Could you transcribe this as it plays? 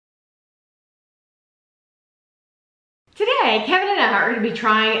Today, Kevin and I are going to be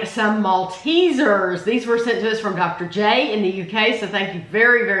trying some Maltesers. These were sent to us from Dr. J in the UK, so thank you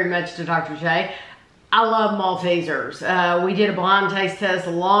very, very much to Dr. J. I love Maltesers. We did a blind taste test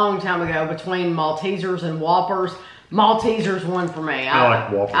a long time ago between Maltesers and Whoppers. Maltesers won for me. I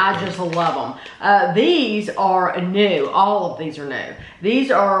like Whoppers. I just love them. These are new. All of these are new.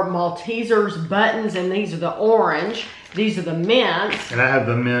 These are Maltesers buttons, and these are the orange. These are the mint. And I have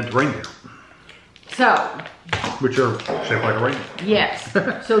the mint reindeer. So, which are shaped like a reindeer. yes.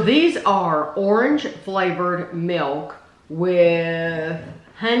 So these are orange flavored milk with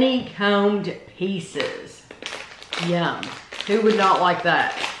honeycombed pieces. Yum. Who would not like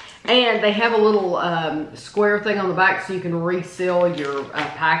that? And they have a little square thing on the back so you can reseal your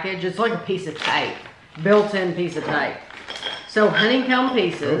package. It's like a piece of tape, built-in piece of tape. So honeycomb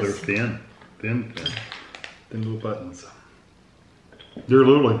pieces. Oh, they're thin little buttons. They're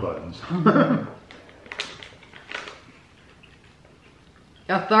literally buttons. Mm-hmm.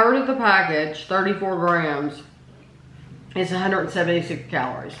 A third of the package, 34 grams, is 176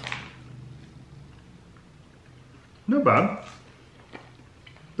 calories. Not bad.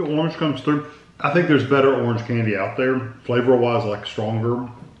 The orange comes through. I think there's better orange candy out there. Flavor-wise, like stronger.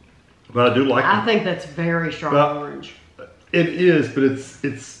 But I do like it. I think that's very strong orange. It is, but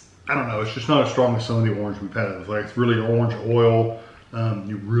it's I don't know. It's just not as strong as some of the orange we've had. It's like it's really orange oil.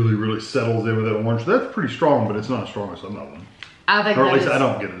 You really settles in with that orange. That's pretty strong, but it's not as strong as some of them. I think or at least I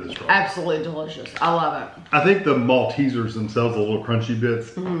don't get it as strong. Absolutely delicious. I love it. I think the Maltesers themselves, the little crunchy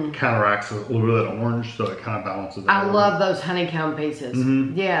bits, counteracts a little bit of that orange, so it kind of balances out. I love those honeycomb pieces.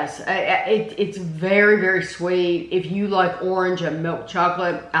 Yes, it's very sweet. If you like orange and milk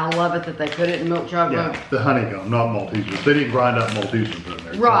chocolate, I love it that they put it in milk chocolate. Yeah, the honeycomb, not Maltesers. They didn't grind up Maltesers in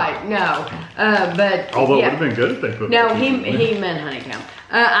there. Right, no. But although it would have been good if they put Maltesers in. He meant honeycomb.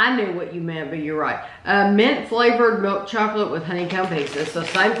 I knew what you meant, but you're right. Mint flavored milk chocolate with honeycomb pieces. So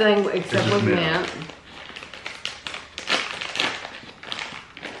same thing except with mint.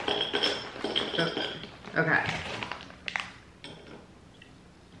 Okay.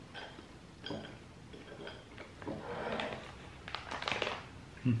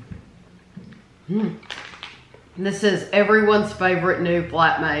 This is everyone's favorite new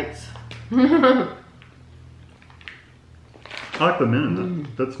flatmates. I like the mint.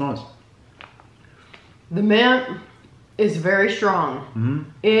 That's nice. The mint is very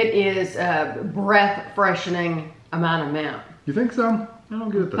strong. It is a breath freshening amount of mint. You think so? I don't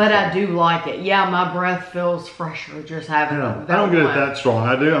get it that But strong. I do like it. Yeah, my breath feels fresher just having it. I don't get it that strong.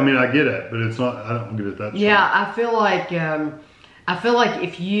 I do. I mean, I get it, but it's not. I don't get it that strong. Yeah, I feel like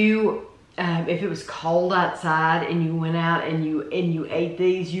if you if it was cold outside and you went out and you ate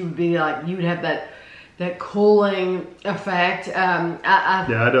these, you would be like you'd have that cooling effect. Yeah,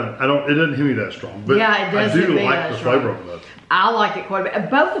 I don't. It doesn't hit me that strong. But yeah, it does. I do like the flavor of it. I like it quite a bit.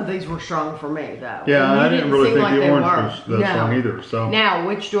 Both of these were strong for me, though. Yeah, I didn't really think the orange was that strong either. So now,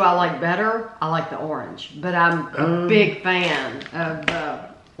 which do I like better? I like the orange, but I'm a big fan of the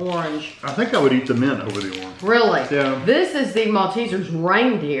orange. I think I would eat the mint over the orange. Really? Yeah. This is the Maltesers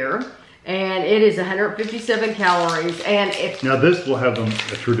Reindeer, and it is 157 calories. And if now this will have a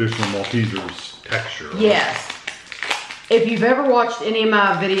traditional Maltesers texture. Right? Yes. If you've ever watched any of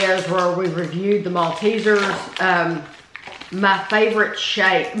my videos where we reviewed the Maltesers, my favorite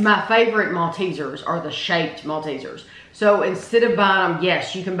Maltesers are the shaped Maltesers. So instead of buying them,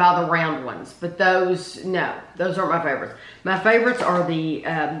 yes, you can buy the round ones, but those, no, those aren't my favorites. My favorites are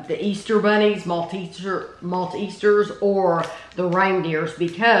the Easter bunnies, Maltesers, or the reindeers,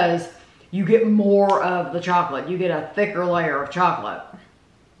 because you get more of the chocolate. You get a thicker layer of chocolate.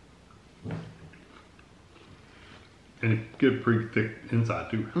 And it get a pretty thick inside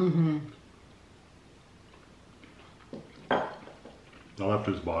too. I left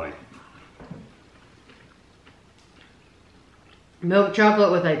his body. Milk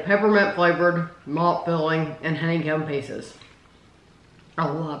chocolate with a peppermint flavored malt filling and honeycomb pieces. I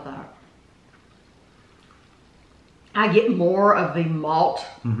love that. I get more of the malt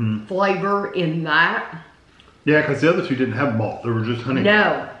flavor in that. Yeah, because the other two didn't have malt. They were just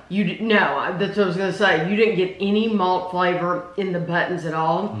honeycomb. No, that's what I was going to say. You didn't get any malt flavor in the buttons at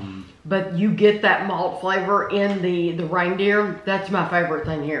all. But you get that malt flavor in the reindeer. That's my favorite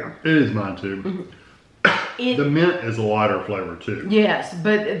thing here. It is mine too. The mint is a lighter flavor too. Yes,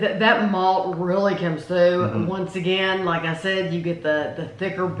 but that malt really comes through. Once again, like I said, you get the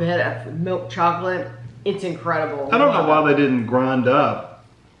thicker bit of milk chocolate. It's incredible. I don't know why they didn't grind up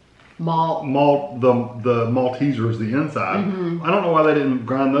malt. the Maltesers, the inside. Mm-hmm. I don't know why they didn't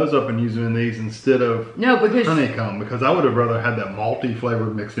grind those up and use them in these instead of because honeycomb, because I would have rather had that malty flavor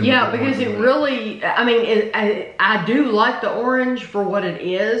mixed in. Yeah, because it really, I mean, I do like the orange for what it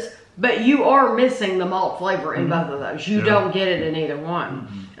is, but you are missing the malt flavor in both of those. You don't get it in either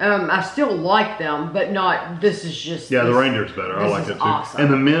one. I still like them, but not, this is just. Yeah, the reindeer's better. I like it too. Awesome.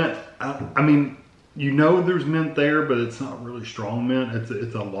 And the mint, I mean, you know there's mint there, but it's not really strong mint.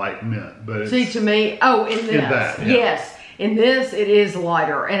 It's a light mint. But see, to me, in this, yes, in this it is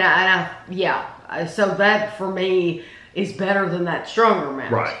lighter, and I so that for me is better than that stronger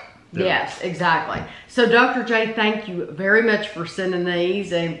mint. Right. Yeah. Yes, exactly. So Dr. J, thank you very much for sending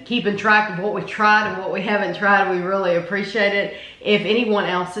these and keeping track of what we tried and what we haven't tried. We really appreciate it. If anyone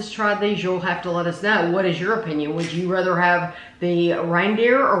else has tried these, you'll have to let us know. What is your opinion? Would you rather have the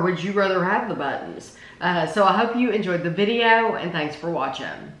reindeer or would you rather have the buttons? So I hope you enjoyed the video and thanks for watching.